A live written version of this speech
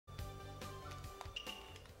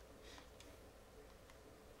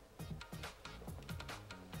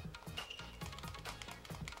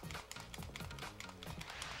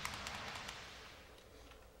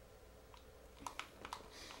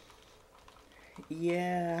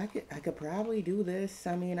Yeah, I could probably do this.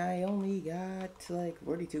 I mean, I only got like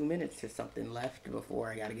 42 minutes or something left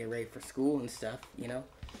before I gotta get ready for school and stuff, you know?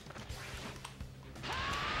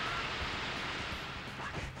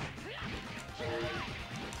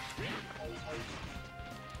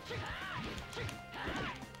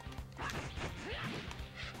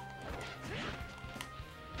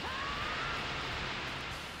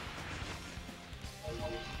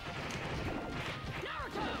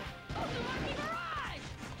 Naruto! Uzumaki barrage!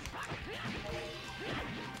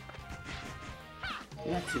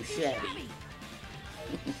 Not too shabby.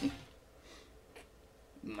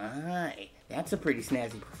 My, that's a pretty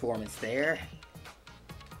snazzy performance there.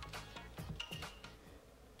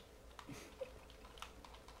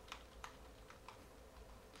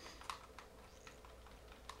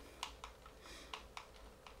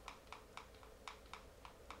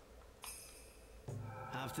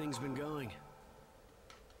 How've things been going?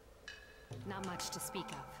 Not much to speak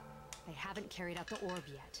of. They haven't carried out the orb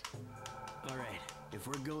yet. All right, if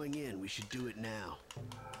we're going in, we should do it now.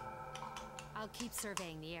 I'll keep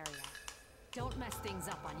surveying the area. Don't mess things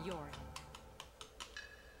up on your end.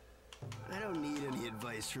 I don't need any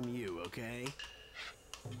advice from you, okay?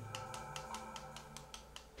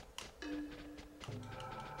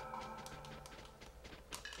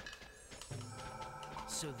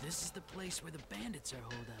 So this is the place where the bandits are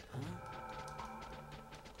holed up, huh?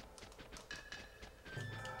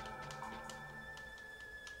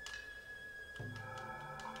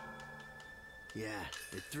 Yeah,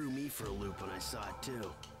 it threw me for a loop when I saw it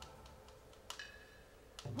too.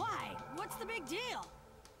 Why? What's the big deal?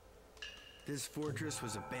 This fortress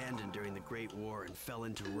was abandoned during the Great War and fell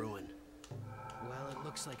into ruin. Well, it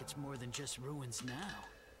looks like it's more than just ruins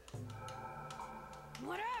now.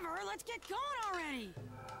 Whatever, let's get going already!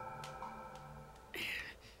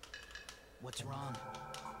 What's wrong?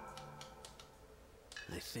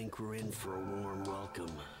 I think we're in for a warm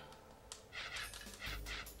welcome.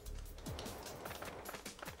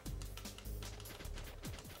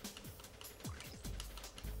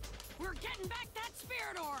 We're getting back that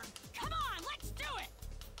spirit orb! Come on, let's do it!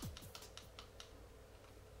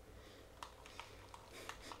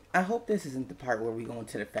 I hope this isn't the part where we go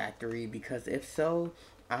into the factory, because if so,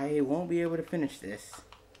 I won't be able to finish this.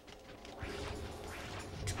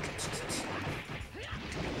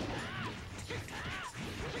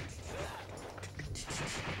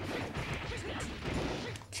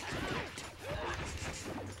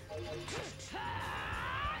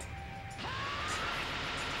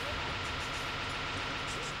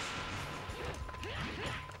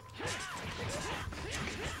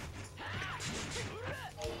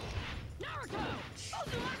 Naruto!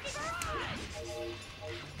 Uzumaki barrage!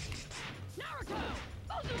 Naruto!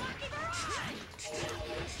 Uzumaki barrage!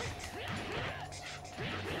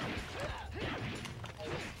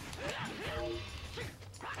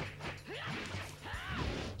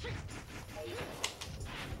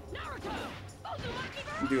 Naruto! Uzumaki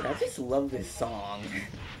barrage! Dude, I just love this song.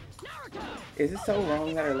 Naruto! Is it so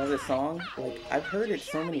wrong that I love this song? Like, I've heard it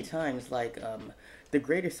so many times, like, The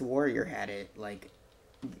Greatest Warrior had it, like,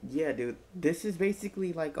 yeah, dude, this is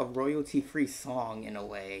basically like a royalty-free song in a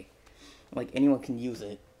way. Like, anyone can use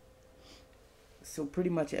it. So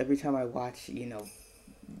pretty much every time I watch, you know,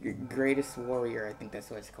 Greatest Warrior, I think that's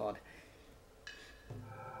what it's called,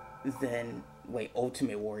 then, wait,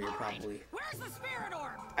 Ultimate Warrior probably, Where's the spirit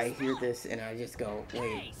orb? I hear this and I just go, Hey,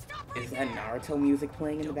 wait, stop right is that there! Naruto music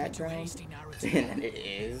playing in the Don't get too background? hasty, Naruto. And then it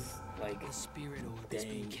is, like, The spirit orb is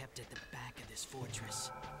being dang. kept at the back of this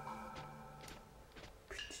fortress.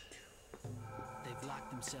 They've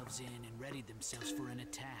locked themselves in and readied themselves for an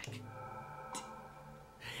attack.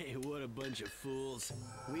 Hey, what a bunch of fools.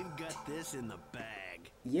 We've got this in the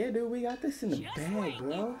bag. Yeah, dude, we got this in the Just bag, wait, bro.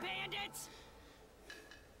 you bandits!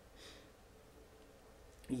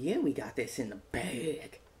 Yeah, we got this in the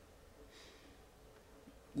bag.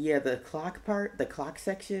 Yeah, the clock part, the clock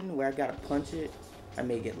section where I gotta punch it, I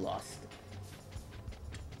may get lost.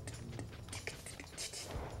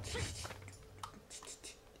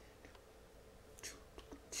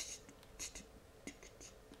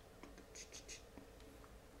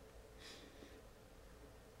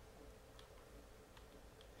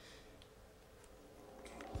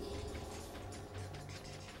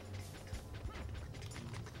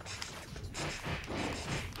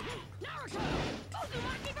 Naruto!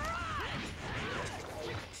 Uzumaki barrage!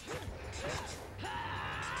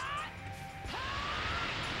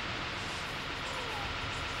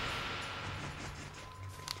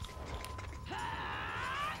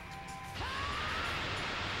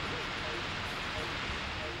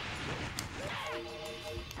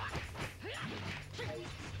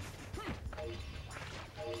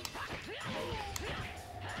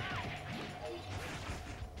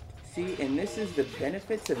 See, and this is the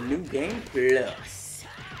benefits of New Game Plus.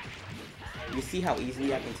 You see how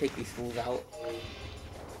easily I can take these fools out?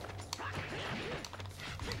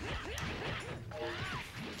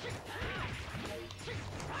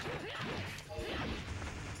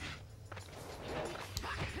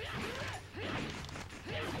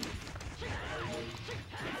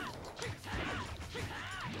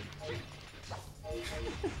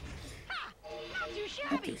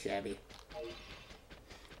 Not too shabby.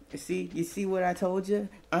 You see what I told you?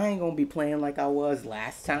 I ain't gonna be playing like I was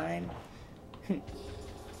last time.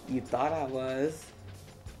 You thought I was.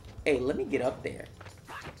 Hey, let me get up there.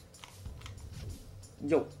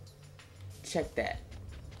 Yo, check that.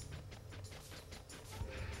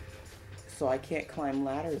 So I can't climb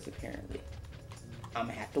ladders apparently. I'm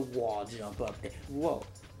gonna have to wall jump up there. Whoa.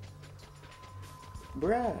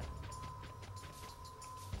 Bruh.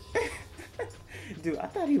 Dude, I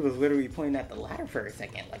thought he was literally pointing at the ladder for a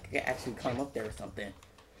second. Like, I could actually climb up there or something.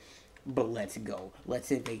 But let's go.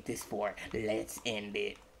 Let's invade this fort. Let's end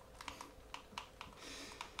it.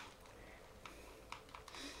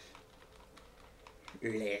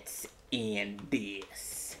 Let's end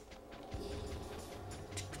this.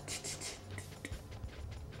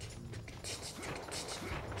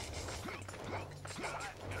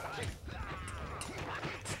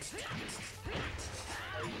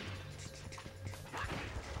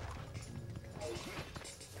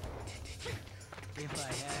 If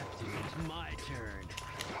I have to, it's my turn.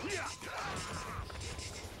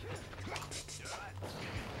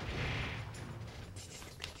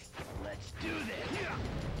 Let's do this.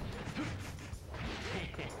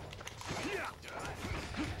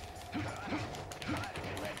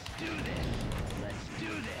 Let's do this. Let's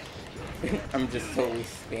do this. I'm just totally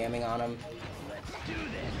spamming on him. Let's do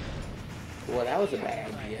this. Well, that was a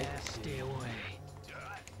bad idea. Stay away.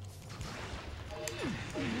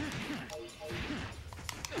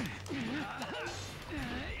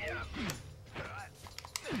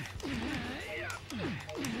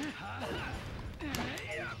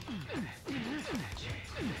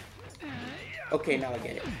 Okay, now I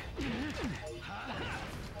get it.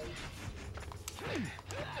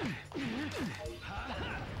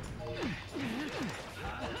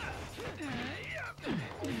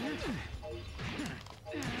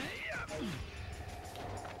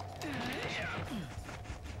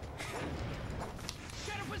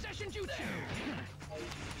 Shadow possession jutsu.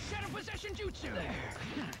 Shadow possession jutsu.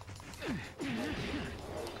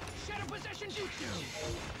 Shadow possession jutsu.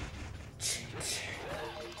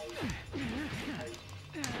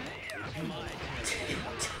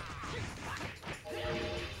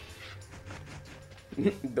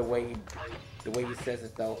 the way he says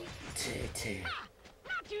it though.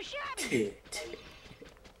 Not too shabby.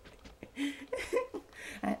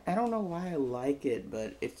 I don't know why I like it,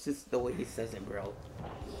 but it's just the way he says it, bro.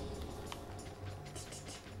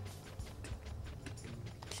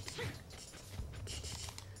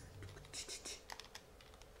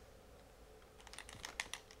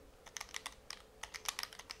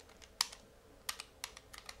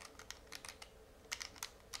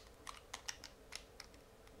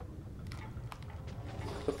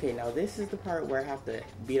 Okay, now this is the part where I have to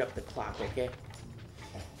beat up the clock, okay?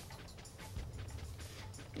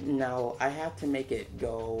 Now, I have to make it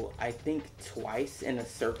go, I think, twice in a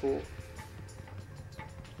circle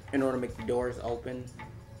in order to make the doors open.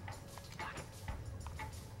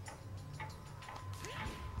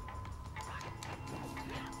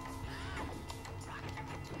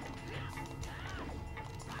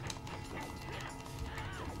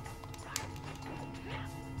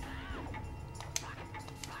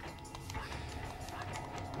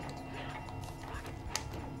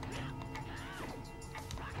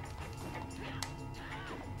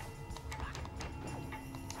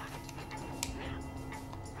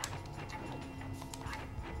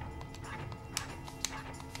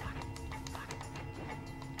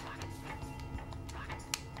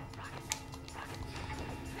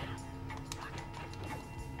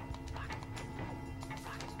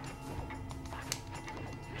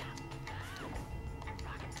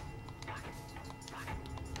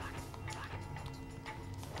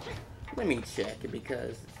 Let me check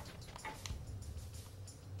because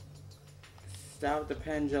stop the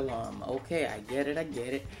pendulum. Okay, I get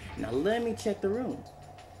it. Now let me check the room.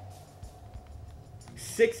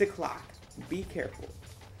 6 o'clock. Be careful.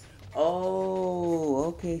 Oh,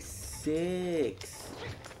 okay, 6.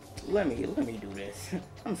 Let me do this.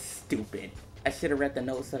 I'm stupid. I should have read the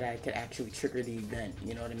notes so that I could actually trigger the event.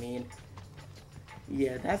 You know what I mean?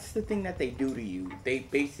 Yeah, that's the thing that they do to you. They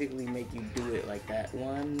basically make you do it like that.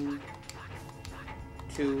 1,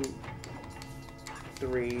 2,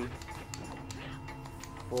 3,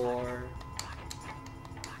 4,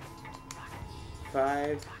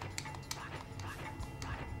 5,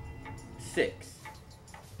 6.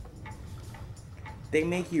 They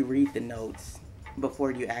make you read the notes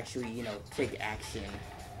before you actually, take action.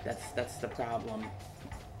 That's the problem.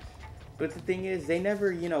 But the thing is, they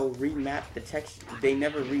never, remapped the text. They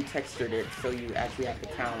never retextured it, so you actually have to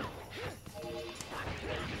count.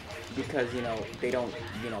 Because, they don't,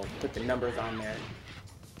 put the numbers on there.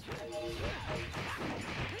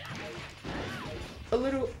 A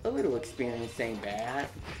little experience ain't bad,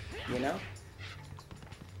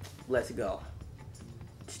 Let's go.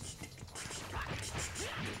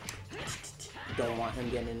 Don't want him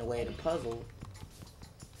getting in the way of the puzzle.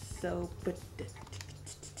 So, but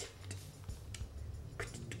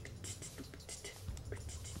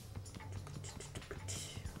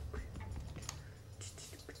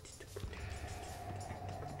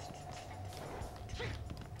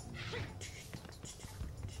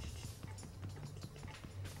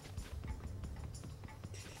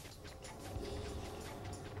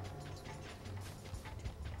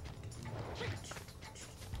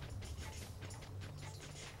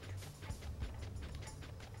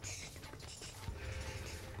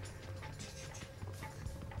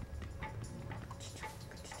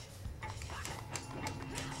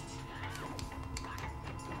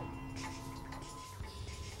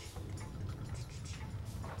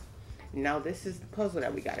now this is the puzzle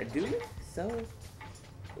that we gotta do, so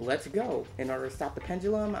let's go. In order to stop the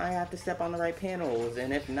pendulum, I have to step on the right panels,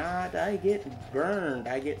 and if not, I get burned.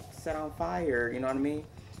 I get set on fire, you know what I mean?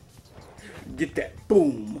 Get that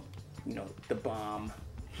boom, the bomb.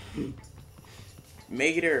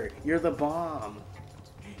 Mater, you're the bomb.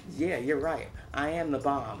 Yeah, you're right. I am the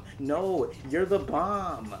bomb. No, you're the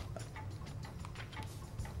bomb.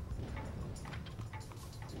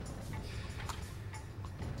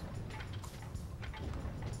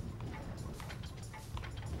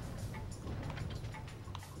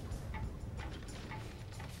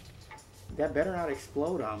 That better not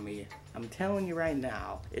explode on me. I'm telling you right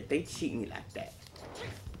now, if they cheat me like that.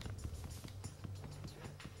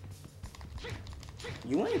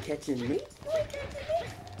 You ain't catching me. You ain't catching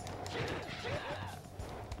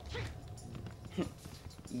me.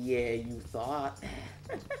 Yeah, you thought.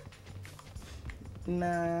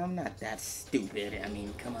 Nah, I'm not that stupid. I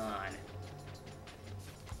mean, come on.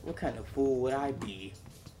 What kind of fool would I be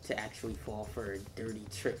to actually fall for a dirty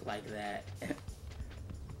trick like that?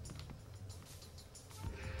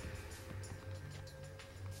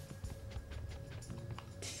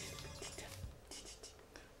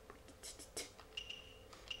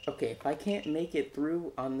 Okay, if I can't make it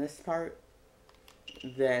through on this part,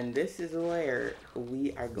 then this is where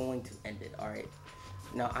we are going to end it. Alright.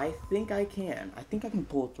 Now, I think I can. I think I can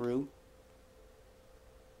pull through.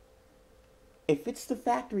 If it's the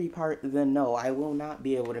factory part, then no, I will not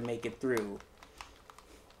be able to make it through.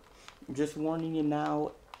 Just warning you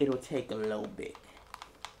now, it'll take a little bit.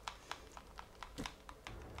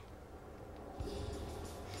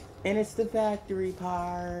 And it's the factory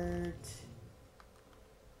part.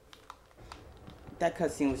 That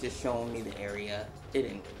cutscene was just showing me the area. It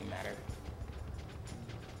didn't really matter.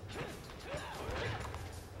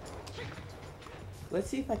 Let's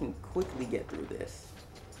see if I can quickly get through this.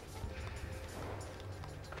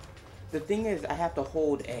 The thing is, I have to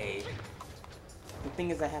hold A. The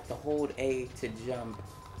thing is, I have to hold A to jump,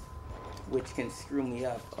 which can screw me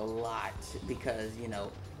up a lot because,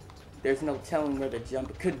 there's no telling where the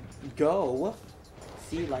jump could go.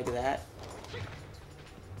 See, like that.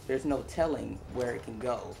 There's no telling where it can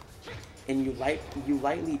go. And you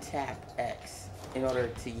lightly tap X in order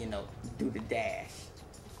to, do the dash.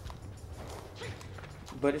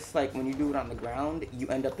 But it's like when you do it on the ground, you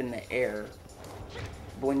end up in the air.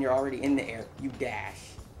 But when you're already in the air, you dash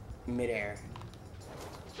mid-air.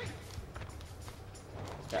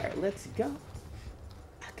 Alright, let's go.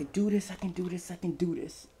 I can do this, I can do this, I can do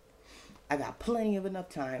this. I got plenty of enough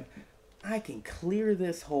time. I can clear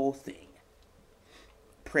this whole thing.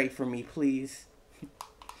 Pray for me, please.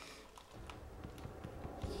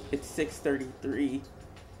 It's 6:33.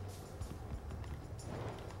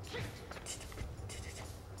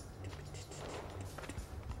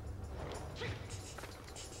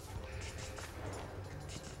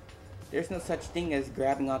 There's no such thing as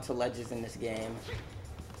grabbing onto ledges in this game.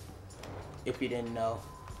 If you didn't know.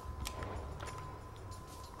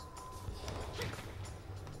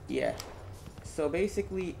 Yeah. So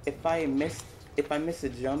basically, if I miss a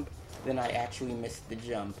jump, then I actually missed the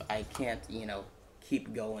jump. I can't,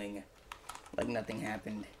 keep going like nothing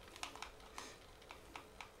happened.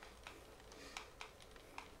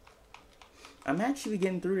 I'm actually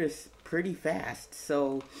getting through this pretty fast,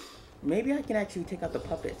 so maybe I can actually take out the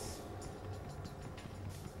puppets.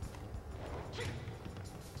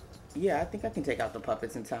 Yeah, I think I can take out the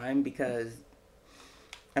puppets in time because,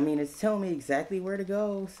 I mean, it's telling me exactly where to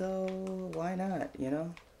go, so why not, you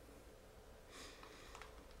know?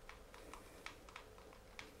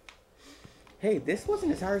 Hey, this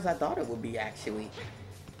wasn't as hard as I thought it would be, actually.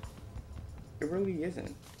 It really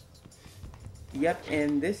isn't. Yep,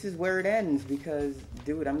 and this is where it ends because,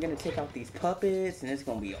 dude, I'm gonna take out these puppets and it's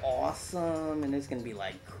gonna be awesome and it's gonna be,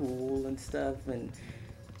 like, cool and stuff and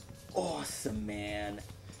awesome, man.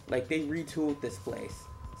 Like, they retooled this place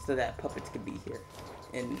so that puppets could be here.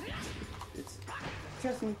 And it's,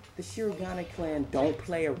 trust me, the Shirogane clan don't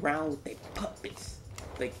play around with their puppets.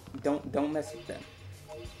 Like, don't mess with them.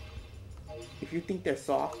 If you think they're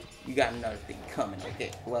soft, you got another thing coming,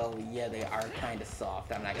 okay? Well, yeah, they are kind of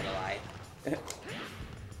soft, I'm not gonna lie.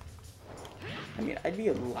 I mean, I'd be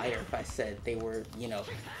a liar if I said they were, you know,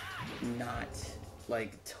 not,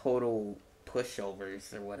 like, total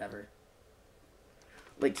pushovers or whatever.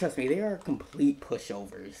 Like, trust me, they are complete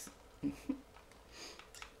pushovers.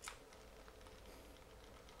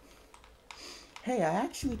 Hey, I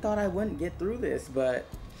actually thought I wouldn't get through this, but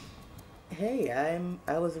hey,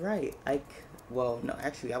 I was right. Well, no,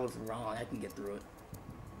 actually, I was wrong. I can get through it.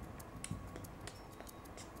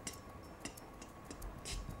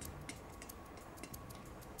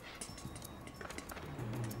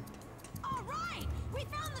 All right, we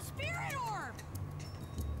found the spirit orb.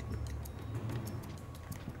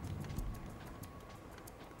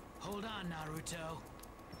 Hold on, Naruto.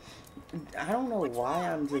 I don't know why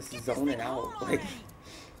I'm just zoning out. Like,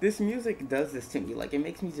 this music does this to me. Like, it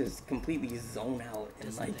makes me just completely zone out and,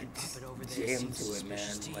 Doesn't like, that just puppet over there jam seem to it, man.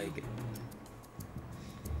 suspicious to you? Like,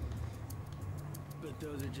 But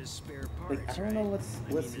those are just spare parts, I don't know right? what's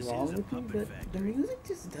I mean, this wrong is a with me, puppet but the factory. music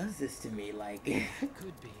just does this to me. Like, It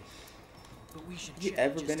could be. But we should you check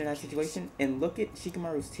ever just been in that case. situation? And look at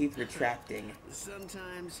Shikamaru's teeth retracting.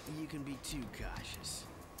 Sometimes you can be too cautious.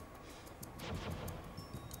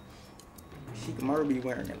 Shikamaru be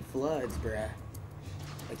wearing them floods, bruh.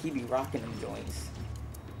 Like, he be rocking them joints.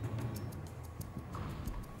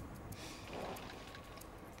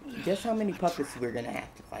 Guess how many puppets we're gonna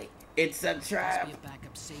have to fight? It's a Must trap! be a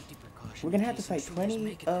backup safety precaution We're gonna in have to case fight intruders 20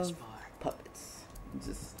 make it this of far. puppets.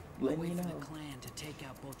 Just We'll letting you wait for know. the clan to take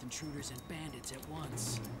out both intruders and bandits at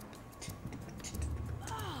once.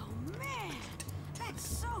 Oh man, that's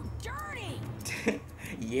so dirty.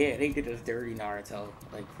 Yeah, they did us dirty, Naruto.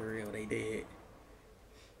 Like, for real, they did.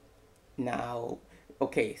 Now,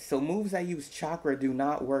 okay, so moves that use chakra do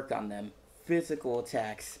not work on them. Physical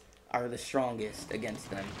attacks are the strongest against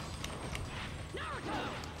them. Naruto,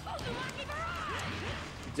 uzumaki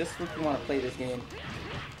barrage. Just if you want to play this game.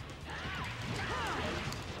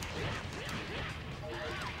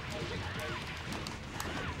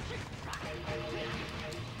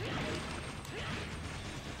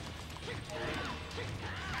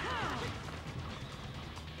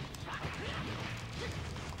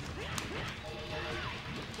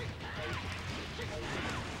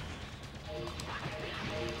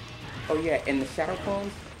 Oh yeah, and the shadow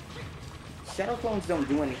clones don't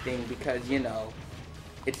do anything because, you know,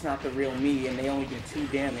 it's not the real me and they only do 2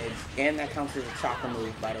 damage, and that counts as a chakra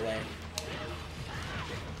move, by the way.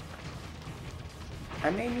 I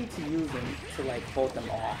may need to use them to, like, hold them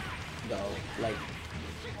off, though,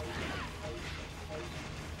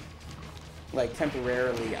 like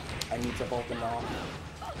temporarily, I need to hold them off.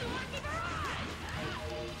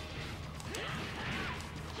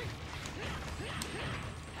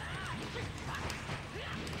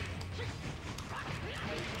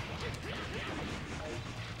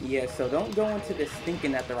 Yeah, so don't go into this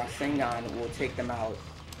thinking that the Rasengan will take them out.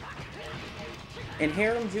 And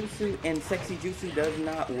harem jutsu and sexy jutsu does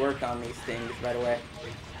not work on these things, by the way.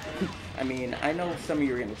 I mean, I know some of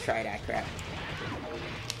you are gonna try that crap.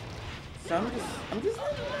 So I'm just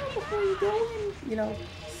letting you know before you go in, you know,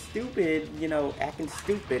 stupid, you know, acting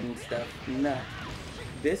stupid and stuff. Nah.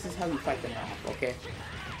 This is how you fight them off, okay?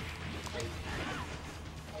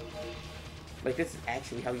 Like, this is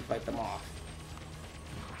actually how you fight them off.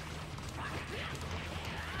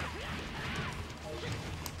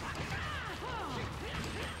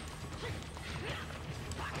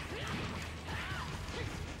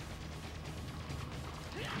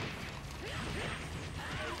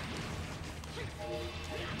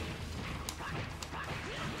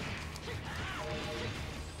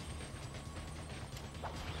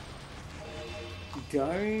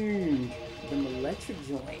 Darn, them electric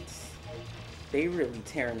joints. They really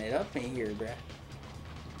tearing it up in here, bruh.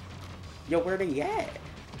 Yo, where they at?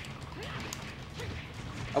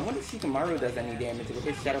 I wonder if Shikamaru does any damage with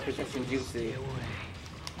his Shadow Protection Jutsu. Stay away.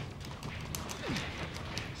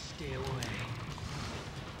 Stay away.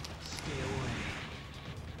 Stay away.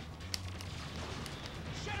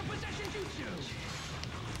 Shadow possession jutsu.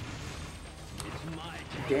 It's my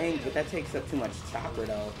turn. Dang, but that takes up too much chakra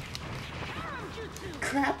though.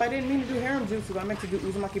 Crap, I didn't mean to do Harem Jutsu. I meant to do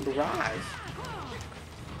Uzumaki Barrage.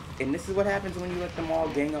 And this is what happens when you let them all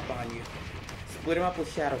gang up on you. Split them up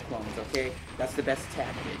with Shadow Clones, okay? That's the best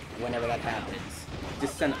tactic whenever that happens.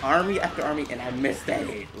 Just send army after army, and I missed that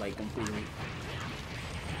hit, like, completely.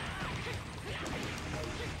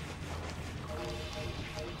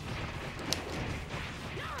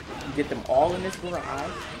 Get them all in this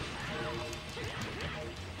barrage.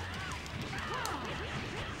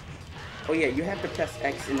 Oh yeah, you have to press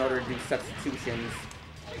X in order to do substitutions.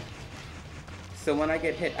 So when I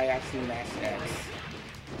get hit, I actually mash X.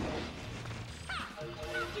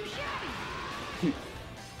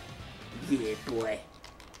 Yeah, boy.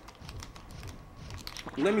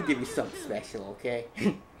 Let me give you something special, okay?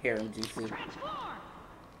 Harem Jutsu.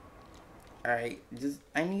 Alright,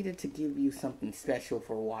 I needed to give you something special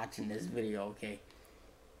for watching this video, okay?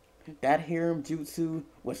 That Harem Jutsu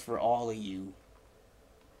was for all of you.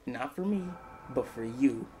 Not for me, but for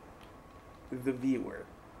you, the viewer.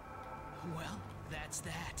 Well, that's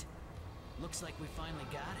that. Looks like we finally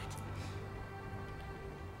got it.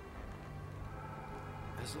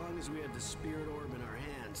 As long as we have the spirit orb in our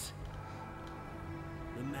hands,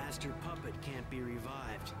 the master puppet can't be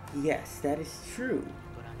revived. Yes, that is true.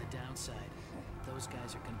 But on the downside, those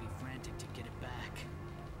guys are gonna be frantic to get it back.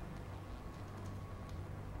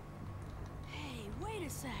 Hey, wait a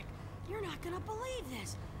sec. You're not gonna believe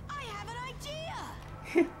this. I have an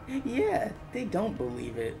idea. Yeah, they don't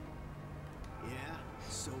believe it. Yeah?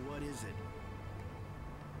 So what is it?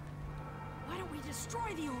 Why don't we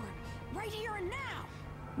destroy the orb right here and now?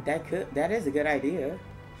 That is a good idea.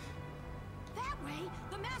 That way,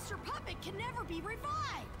 the master puppet can never be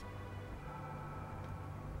revived.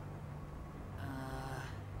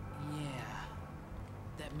 Yeah.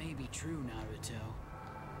 That may be true, Naruto.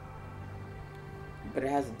 But it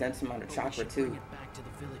has a dense amount of But we chakra should too. bring it back to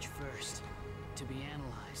the village first, to be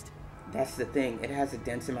analyzed. That's the thing. It has a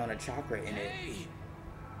dense amount of chakra in it. Hey!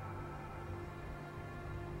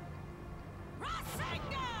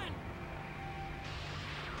 Rasengan!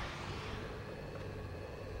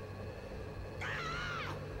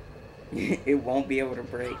 It won't be able to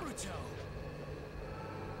break. Naruto!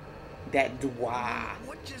 That dwa.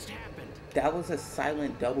 What just happened? That was a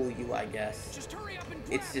silent W, I guess. Just hurry up and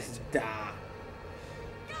grab It's just it. da.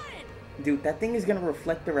 Got it! Dude, that thing is gonna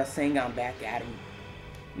reflect the Rasengan back at him.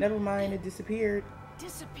 Never mind, it disappeared.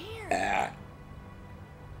 Disappeared. Ah.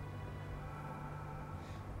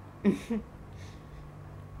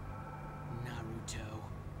 Naruto.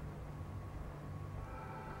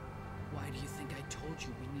 Why do you think I told you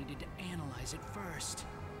we needed to analyze it first?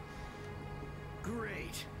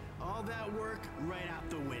 Great. All that work right out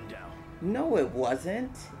the window. No, it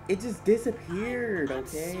wasn't. It just disappeared, I'm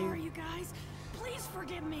okay? sorry, you guys. Please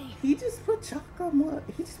forgive me. He just put chakra more.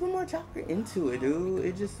 He just put more chakra into it, dude.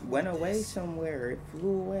 It just went away somewhere. It flew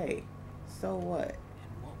away. So what?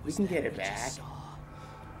 And what We was can that get it we back. just saw?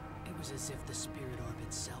 It was as if the spirit orb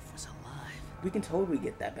itself was alive. We can totally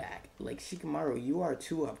get that back. Like, Shikamaru, you are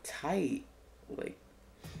too uptight. Like,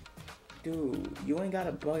 dude, you ain't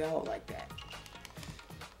gotta bug out like that.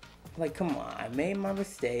 Like, come on. I made my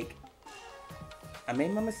mistake. I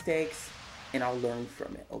made my mistakes, and I'll learn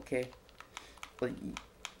from it, okay? Like,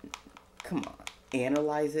 come on.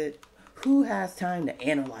 Analyze it. Who has time to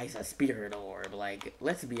analyze a spirit orb? Like,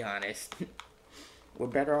 let's be honest. We're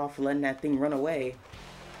better off letting that thing run away.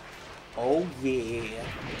 Oh, yeah.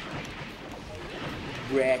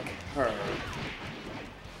 Wreck her.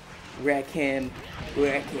 Wreck him.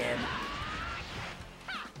 Wreck him.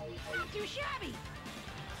 Too shabby.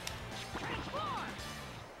 Transform.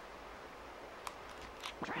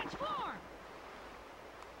 Transform.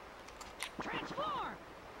 Transform.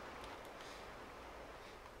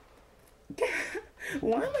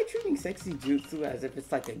 Why am I treating sexy jutsu as if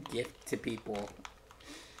it's like a gift to people?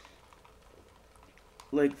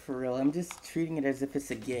 Like, for real, I'm just treating it as if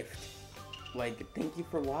it's a gift. Like, thank you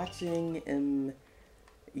for watching,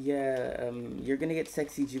 you're gonna get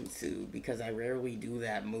sexy jutsu, because I rarely do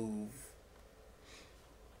that move.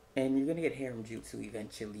 And you're gonna get harem jutsu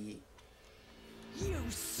eventually. You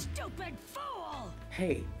stupid fool!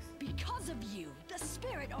 Hey, Because of you, the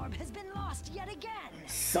spirit orb has been lost yet again.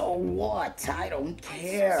 so what? I don't I'm so sorry,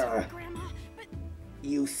 care. Grandma, but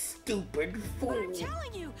You stupid fool. I'm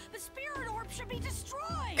telling you, the spirit orb should be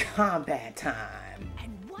destroyed. Combat time.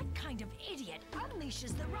 And what kind of idiot unleashed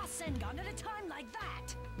unleashes the Rasengan at a time like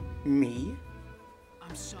that? Me?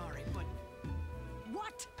 I'm sorry, but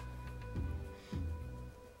What?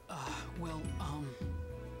 well,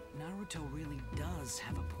 Naruto really does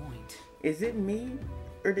have a point. Is it me?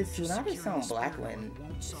 Or did Just Tsunade securing sound the black spirit when orb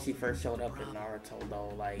won't solve she the first showed up in problem. Naruto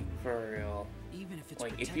though? Like, for real. Even if it's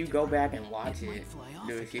Like, if you protected go by back it, and watch it might it, fly off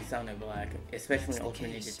dude, she again. sounded black. Especially That's in the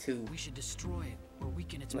Ultimate case. Ninja 2. We should destroy it or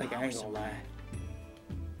weaken its Like, I power ain't gonna somehow. lie.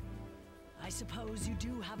 I suppose you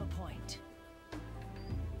do have a point.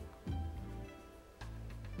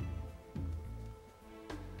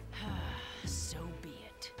 So be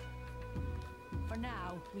it. For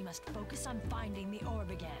now, we must focus on finding the orb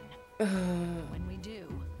again. When we do,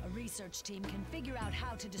 a research team can figure out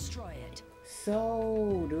how to destroy it.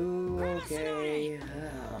 So, dude, okay.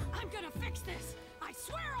 I'm gonna fix this! I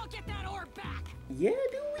swear I'll get that orb back! Yeah,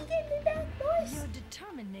 dude, we getting it back, boys. Your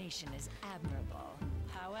determination is admirable.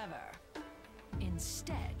 However,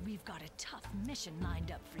 instead, we've got a tough mission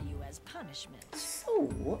lined up for you as punishment.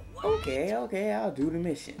 So, okay, I'll do the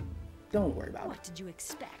mission. Don't worry about What did you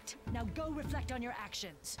expect? Now go reflect on your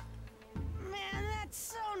actions. Man, that's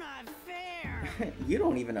so not fair! it. You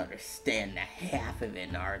don't even understand the half of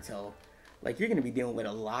it, Naruto. Like, you're gonna be dealing with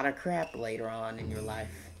a lot of crap later on in your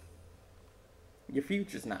life. Your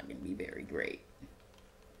future's not gonna be very great.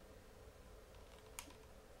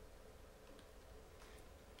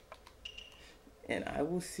 And I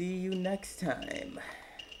will see you next time.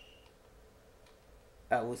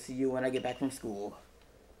 I will see you when I get back from school.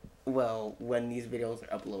 Well, when these videos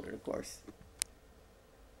are uploaded, of course.